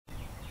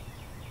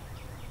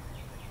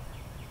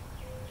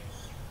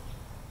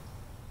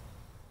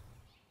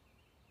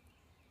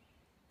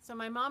So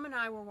my mom and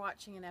I were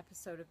watching an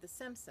episode of The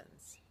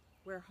Simpsons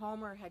where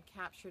Homer had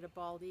captured a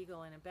bald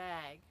eagle in a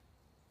bag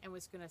and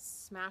was going to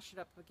smash it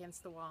up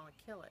against the wall and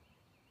kill it.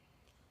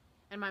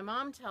 And my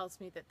mom tells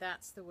me that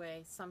that's the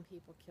way some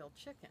people kill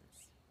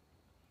chickens.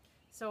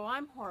 So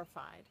I'm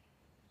horrified.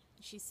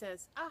 She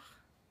says,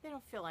 they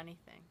don't feel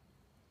anything.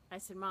 I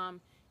said,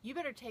 Mom, you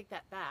better take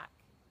that back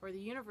or the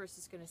universe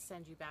is going to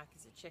send you back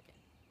as a chicken.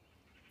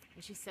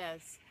 And she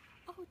says,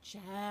 oh,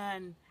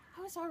 Jen,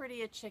 I was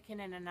already a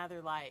chicken in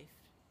another life.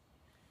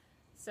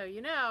 So, I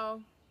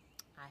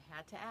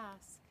had to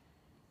ask.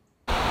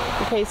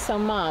 Okay, so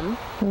Mom.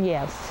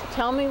 Yes.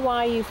 Tell me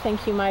why you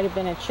think you might have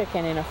been a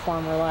chicken in a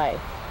former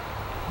life.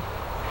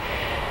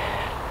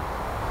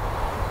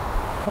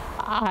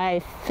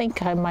 I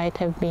think I might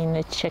have been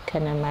a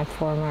chicken in my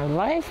former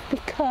life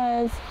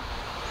because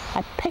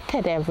I pick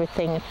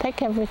everything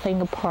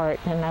apart,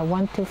 and I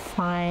want to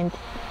find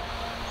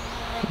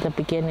the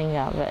beginning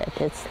of it.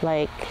 It's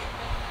like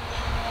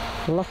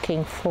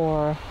looking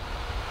for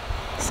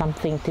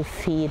something to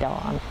feed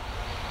on.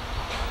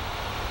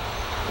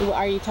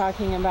 Are you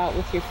talking about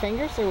with your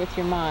fingers or with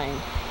your mind?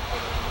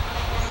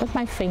 With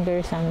my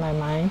fingers and my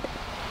mind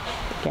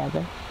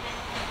together.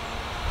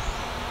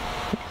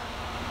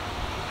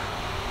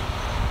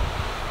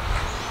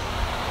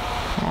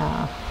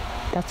 Yeah,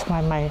 that's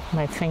why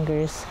my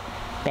fingers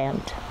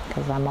bent,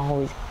 because I'm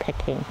always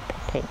picking.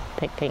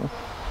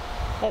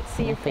 Let's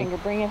see your finger.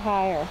 Bring it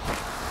higher.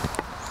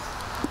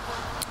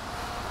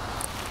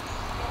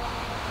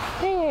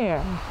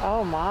 There.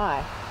 Oh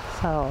my.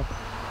 So,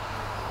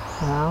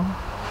 well.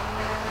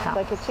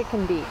 Like a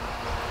chicken beak.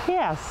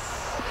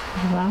 Yes.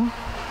 Well,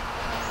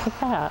 look at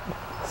that.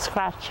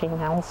 Scratching.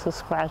 I'm also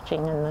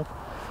scratching in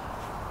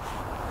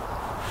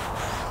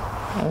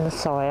the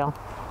soil.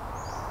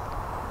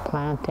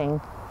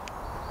 Planting.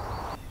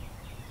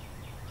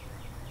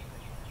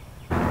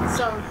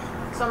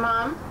 So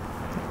Mom,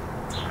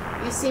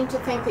 you seem to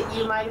think that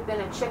you might have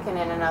been a chicken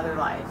in another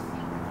life.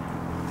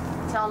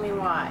 Tell me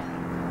why.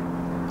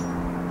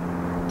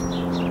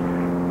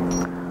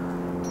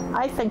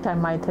 I think I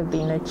might have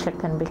been a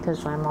chicken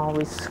because I'm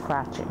always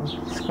scratching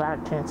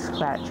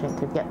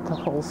to get the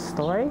whole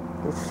story,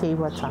 to see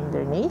what's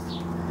underneath.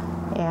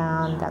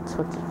 And that's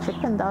what the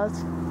chicken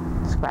does,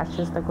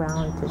 scratches the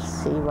ground to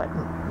see what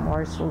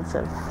morsels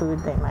of food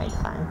they might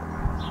find.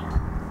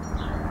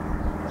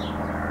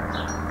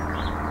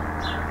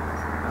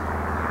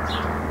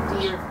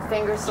 Do your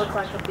fingers look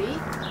like a beak?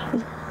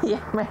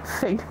 Yeah, my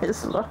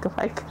fingers look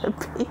like a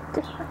beak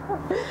because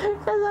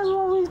I'm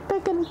always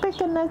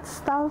picking at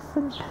stuff,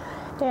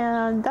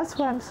 and that's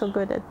why I'm so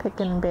good at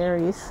picking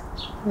berries.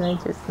 And I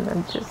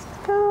just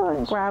go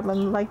and grab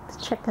them like the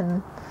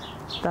chicken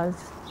does.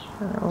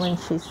 When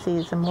she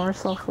sees a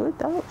morsel of food,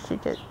 she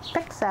just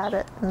picks at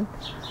it, and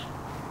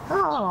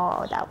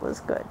oh, that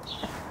was good.